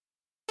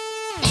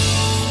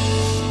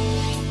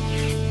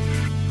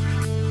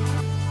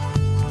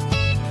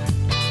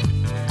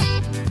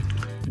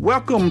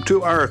welcome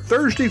to our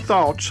Thursday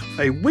Thoughts,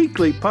 a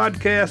weekly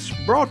podcast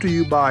brought to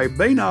you by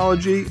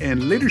Bainology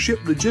and Leadership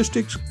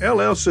Logistics,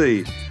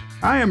 LLC.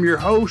 I am your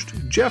host,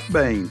 Jeff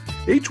Bain.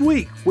 Each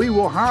week, we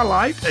will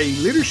highlight a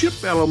leadership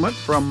element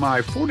from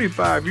my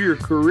 45-year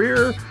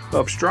career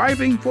of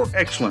striving for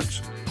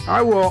excellence.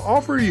 I will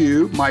offer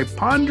you my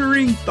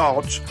pondering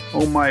thoughts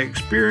on my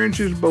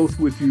experiences both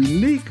with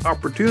unique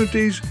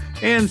opportunities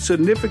and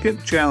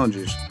significant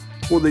challenges.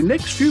 For the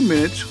next few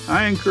minutes,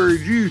 I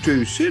encourage you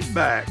to sit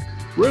back,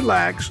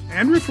 relax,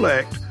 and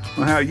reflect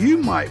on how you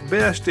might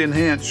best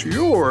enhance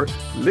your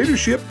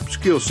leadership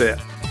skill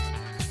set.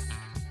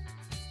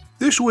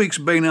 This week's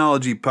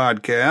Bainology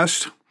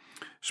podcast,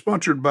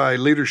 sponsored by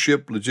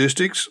Leadership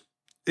Logistics,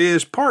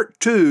 is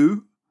part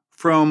 2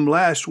 from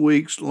last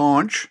week's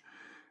launch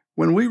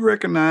when we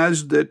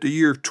recognized that the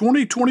year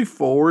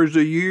 2024 is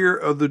the year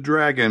of the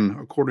dragon,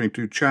 according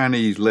to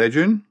Chinese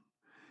legend.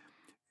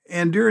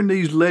 And during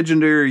these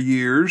legendary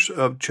years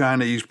of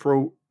Chinese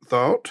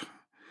thought,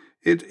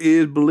 it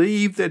is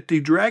believed that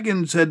the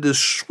dragons had the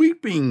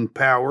sweeping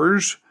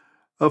powers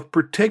of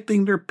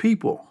protecting their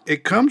people.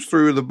 It comes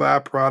through the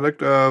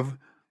byproduct of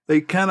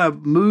they kind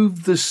of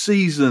move the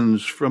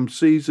seasons from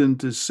season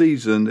to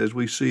season as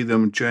we see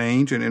them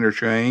change and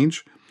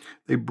interchange.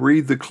 They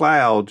breathe the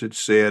clouds, it's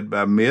said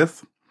by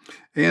myth,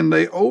 and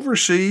they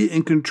oversee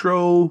and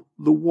control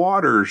the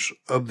waters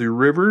of the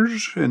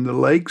rivers and the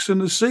lakes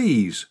and the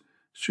seas.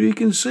 So you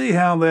can see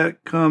how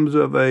that comes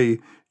of a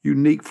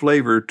unique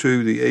flavor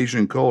to the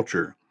Asian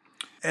culture.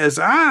 As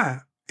I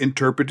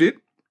interpret it,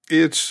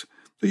 it's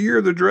the year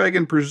of the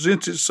dragon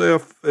presents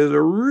itself as a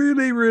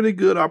really, really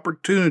good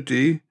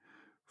opportunity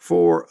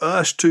for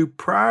us to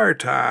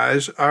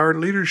prioritize our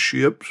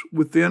leaderships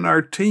within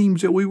our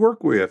teams that we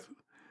work with,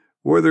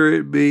 whether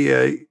it be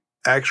a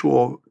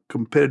actual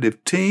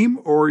competitive team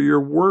or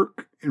your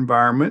work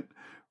environment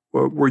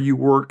where you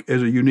work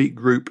as a unique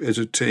group as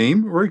a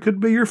team, or it could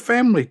be your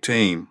family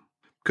team.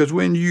 Because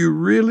when you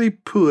really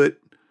put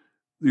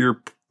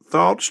your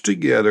thoughts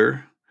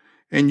together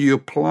and you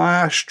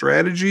apply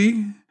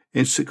strategy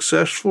and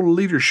successful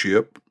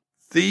leadership,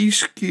 these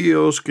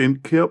skills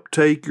can help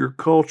take your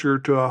culture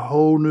to a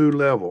whole new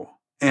level.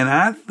 And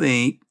I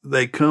think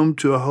they come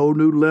to a whole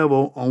new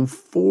level on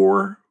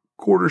 4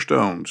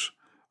 cornerstones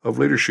of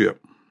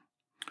leadership,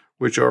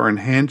 which are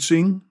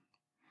enhancing,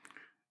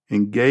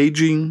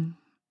 engaging,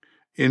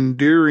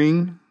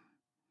 endearing,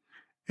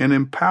 and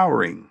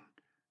empowering.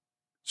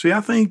 See,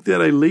 I think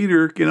that a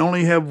leader can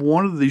only have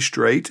one of these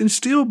traits and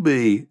still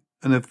be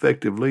an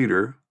effective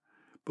leader.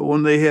 But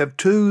when they have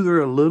 2, they're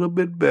a little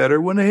bit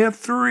better. When they have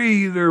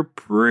 3, they're a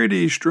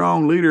pretty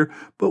strong leader.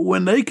 But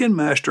when they can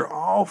master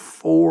all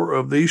 4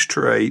 of these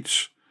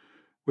traits,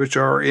 which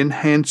are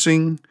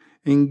enhancing,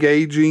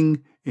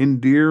 engaging,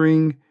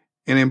 endearing,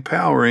 and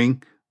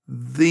empowering,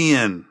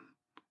 then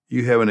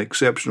you have an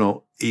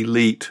exceptional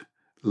elite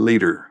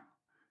leader.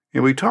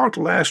 And we talked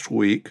last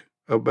week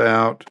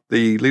about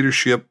the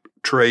leadership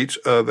traits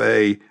of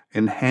a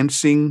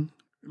enhancing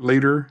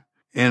leader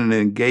and an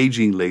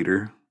engaging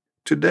leader.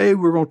 Today,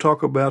 we're going to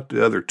talk about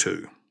the other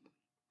 2.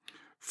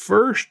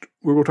 First,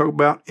 we're going to talk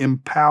about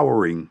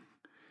empowering.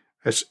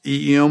 That's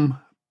empowering,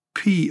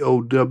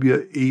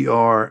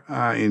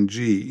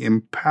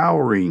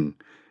 empowering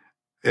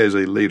as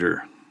a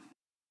leader.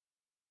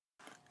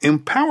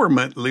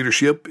 Empowerment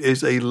leadership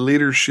is a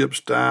leadership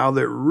style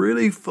that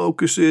really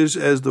focuses,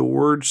 as the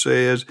word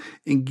says,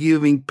 in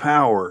giving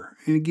power,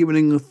 in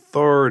giving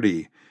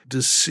authority,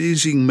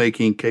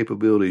 decision-making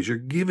capabilities. You're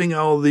giving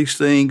all these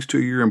things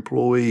to your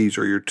employees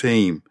or your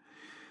team.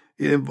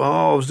 It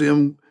involves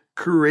them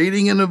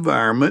creating an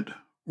environment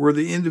where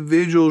the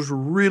individuals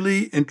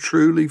really and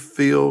truly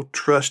feel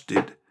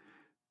trusted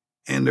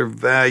and they're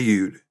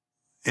valued.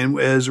 And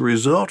as a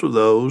result of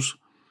those,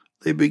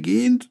 they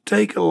begin to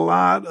take a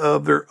lot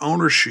of their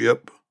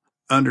ownership,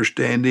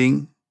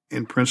 understanding,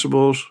 and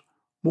principles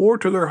more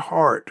to their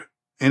heart,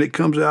 and it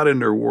comes out in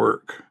their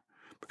work.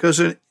 Because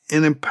in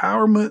an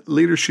empowerment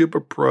leadership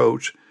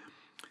approach,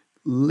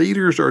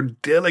 leaders are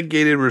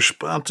delegated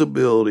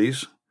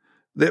responsibilities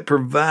that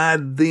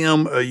provide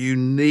them a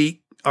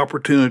unique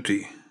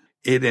opportunity.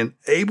 It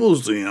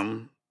enables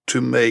them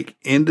to make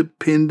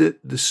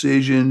independent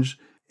decisions,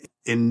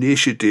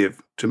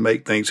 initiative to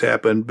make things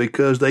happen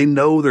because they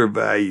know they're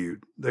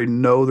valued. They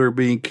know they're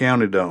being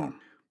counted on.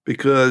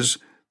 Because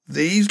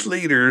these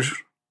leaders,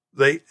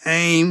 they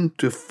aim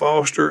to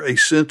foster a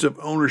sense of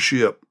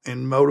ownership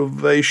and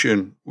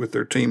motivation with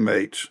their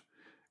teammates.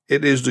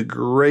 It is the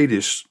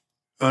greatest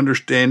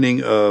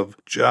understanding of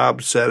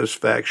job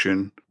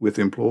satisfaction with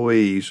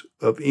employees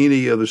of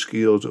any of the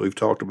skills that we've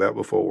talked about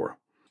before.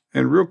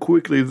 And real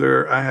quickly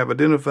there, I have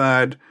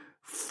identified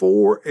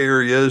 4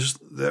 areas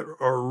that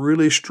are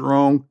really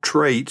strong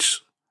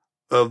traits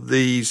of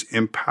these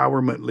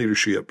empowerment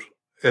leaderships.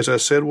 As I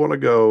said a while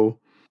ago,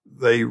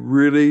 they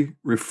really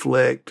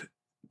reflect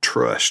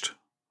trust.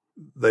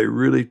 They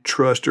really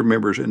trust their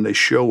members and they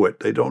show it.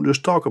 They don't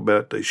just talk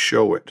about it, they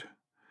show it.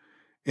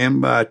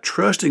 And by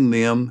trusting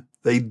them,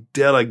 they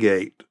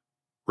delegate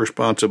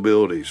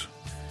responsibilities.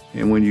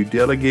 And when you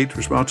delegate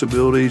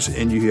responsibilities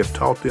and you have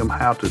taught them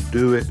how to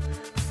do it,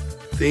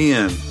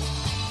 then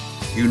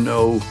you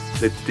know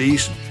that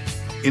these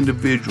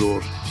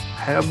individuals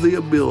have the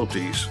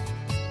abilities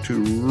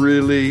to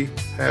really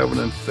have an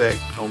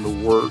effect on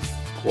the work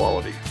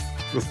quality.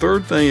 The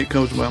third thing that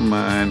comes to my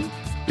mind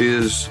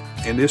is,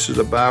 and this is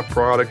a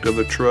byproduct of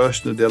the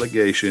trust and the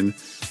delegation,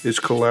 is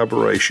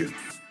collaboration.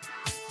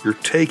 You're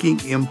taking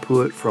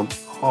input from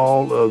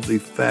all of the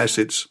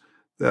facets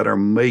that are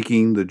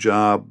making the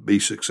job be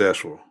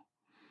successful.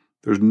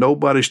 There's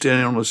nobody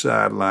standing on the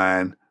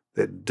sideline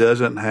that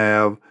doesn't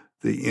have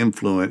the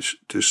influence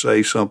to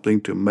say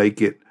something to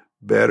make it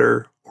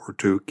better or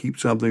to keep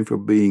something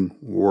from being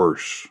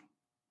worse.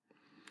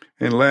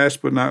 And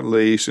last but not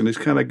least, and this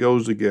kind of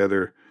goes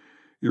together,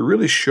 you're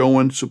really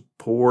showing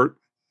support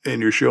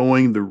and you're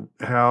showing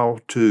how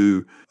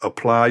to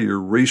apply your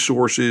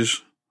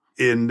resources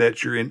in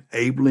that you're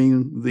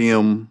enabling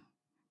them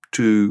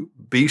to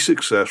be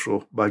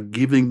successful by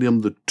giving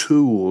them the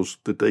tools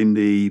that they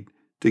need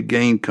to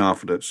gain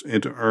confidence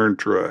and to earn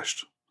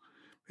trust.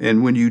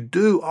 And when you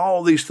do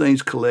all these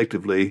things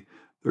collectively,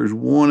 there's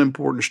one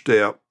important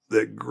step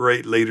that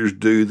great leaders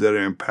do that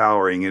are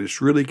empowering, and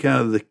it's really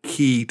kind of the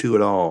key to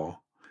it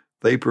all.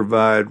 They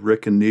provide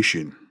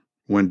recognition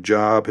when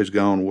job has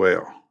gone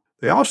well.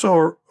 They also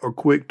are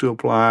quick to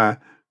apply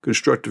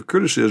constructive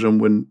criticism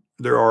when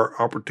there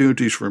are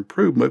opportunities for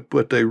improvement,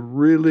 but they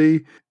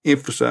really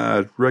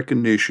emphasize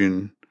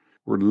recognition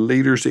where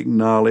leaders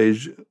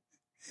acknowledge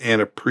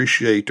and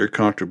appreciate their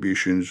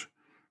contributions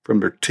from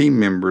their team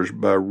members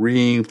by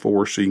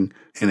reinforcing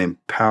an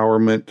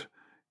empowerment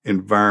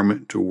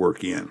environment to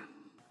work in.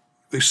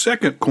 The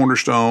second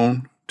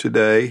cornerstone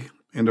today,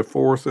 and the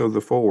fourth of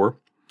the four,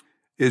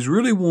 is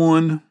really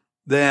one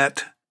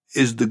that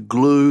is the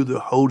glue that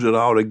holds it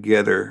all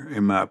together,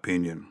 in my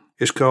opinion.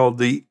 It's called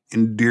the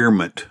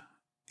endearment.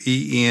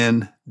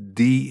 ENDEAR,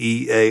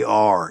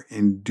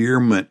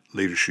 endearment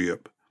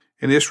leadership.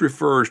 And this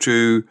refers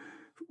to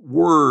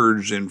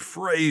words and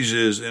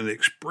phrases and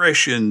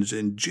expressions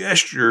and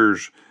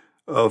gestures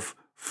of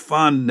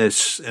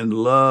fondness and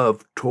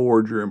love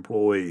toward your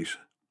employees.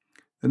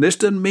 And this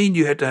doesn't mean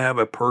you have to have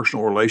a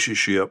personal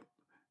relationship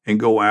and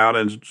go out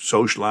and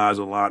socialize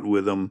a lot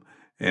with them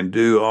and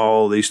do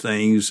all these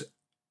things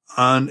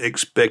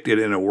unexpected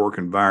in a work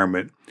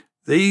environment.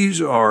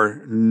 These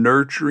are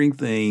nurturing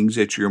things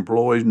that your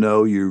employees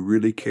know you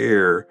really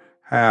care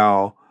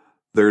how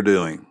they're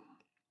doing.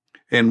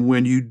 And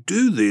when you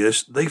do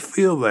this, they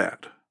feel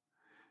that.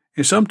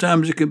 And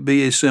sometimes it can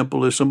be as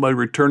simple as somebody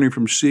returning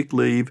from sick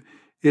leave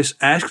is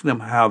asking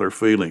them how they're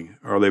feeling.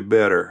 Are they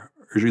better?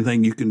 Is there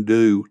anything you can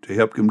do to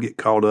help them get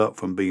caught up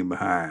from being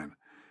behind?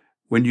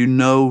 When you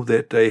know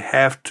that they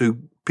have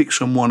to pick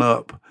someone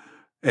up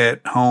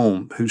at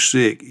home who's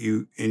sick,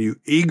 you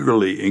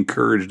eagerly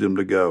encourage them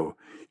to go.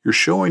 You're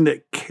showing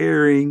that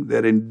caring,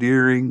 that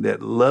endearing,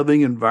 that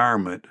loving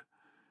environment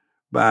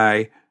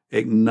by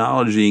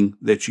acknowledging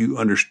that you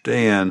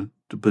understand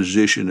the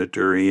position that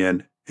they're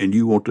in and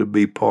you want to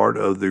be part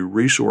of the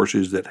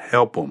resources that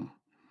help them.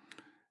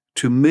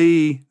 To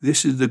me,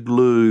 this is the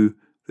glue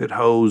that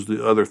holds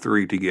the other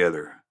three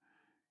together.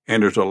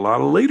 And there's a lot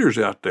of leaders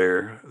out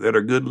there that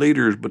are good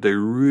leaders, but they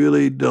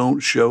really don't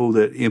show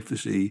that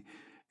emphasis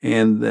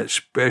and that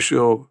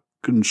special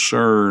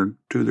concern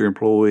to their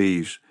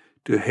employees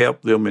to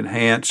help them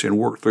enhance and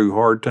work through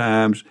hard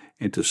times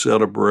and to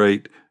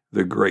celebrate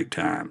the great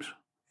times.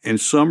 In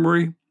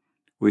summary,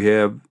 we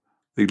have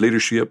the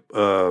leadership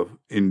of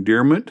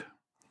endearment,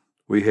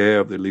 we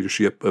have the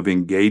leadership of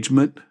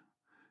engagement,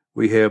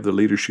 we have the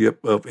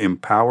leadership of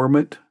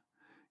empowerment,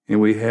 and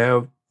we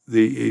have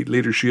the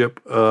leadership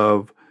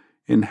of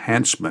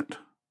enhancement.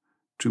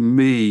 To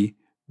me,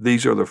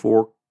 these are the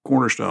four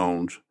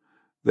cornerstones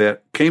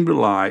that came to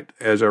light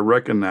as I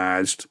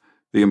recognized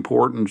the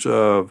importance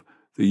of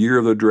the Year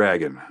of the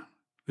Dragon,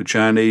 the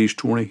Chinese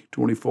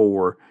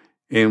 2024,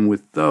 and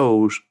with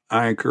those,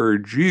 I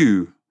encourage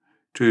you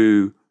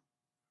to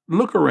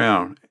look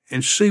around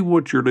and see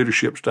what your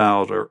leadership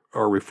styles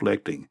are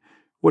reflecting,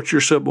 what your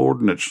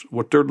subordinates,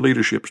 what their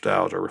leadership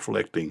styles are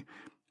reflecting,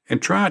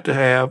 and try to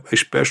have a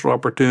special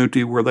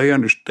opportunity where they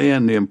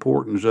understand the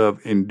importance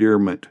of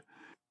endearment,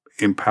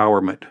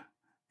 empowerment,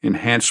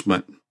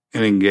 enhancement,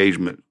 and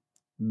engagement.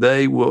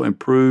 They will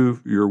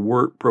improve your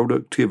work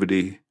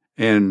productivity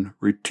and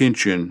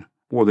retention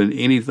more than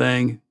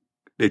anything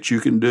that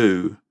you can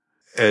do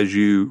as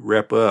you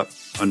wrap up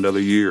another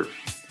year.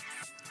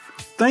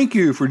 Thank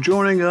you for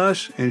joining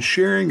us and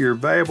sharing your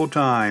valuable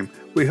time.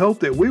 We hope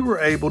that we were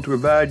able to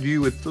provide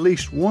you with at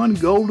least one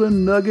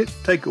golden nugget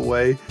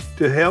takeaway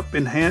to help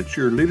enhance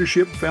your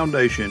leadership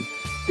foundation.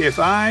 If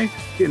I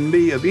can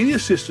be of any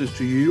assistance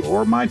to you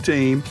or my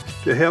team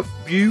to help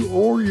you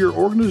or your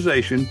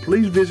organization,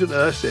 please visit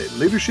us at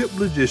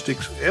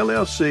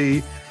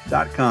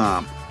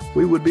leadershiplogisticsllc.com.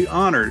 We would be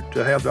honored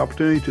to have the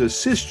opportunity to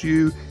assist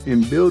you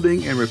in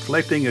building and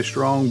reflecting a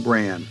strong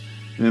brand.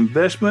 An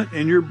investment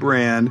in your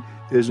brand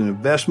is an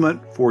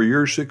investment for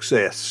your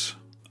success.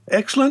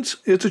 Excellence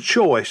is a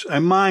choice, a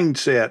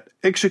mindset,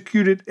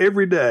 executed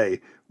every day.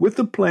 with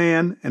a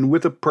plan and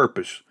with a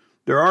purpose.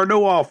 There are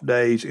no off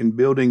days in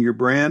building your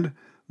brand.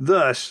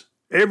 Thus,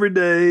 every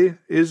day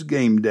is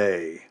game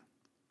day.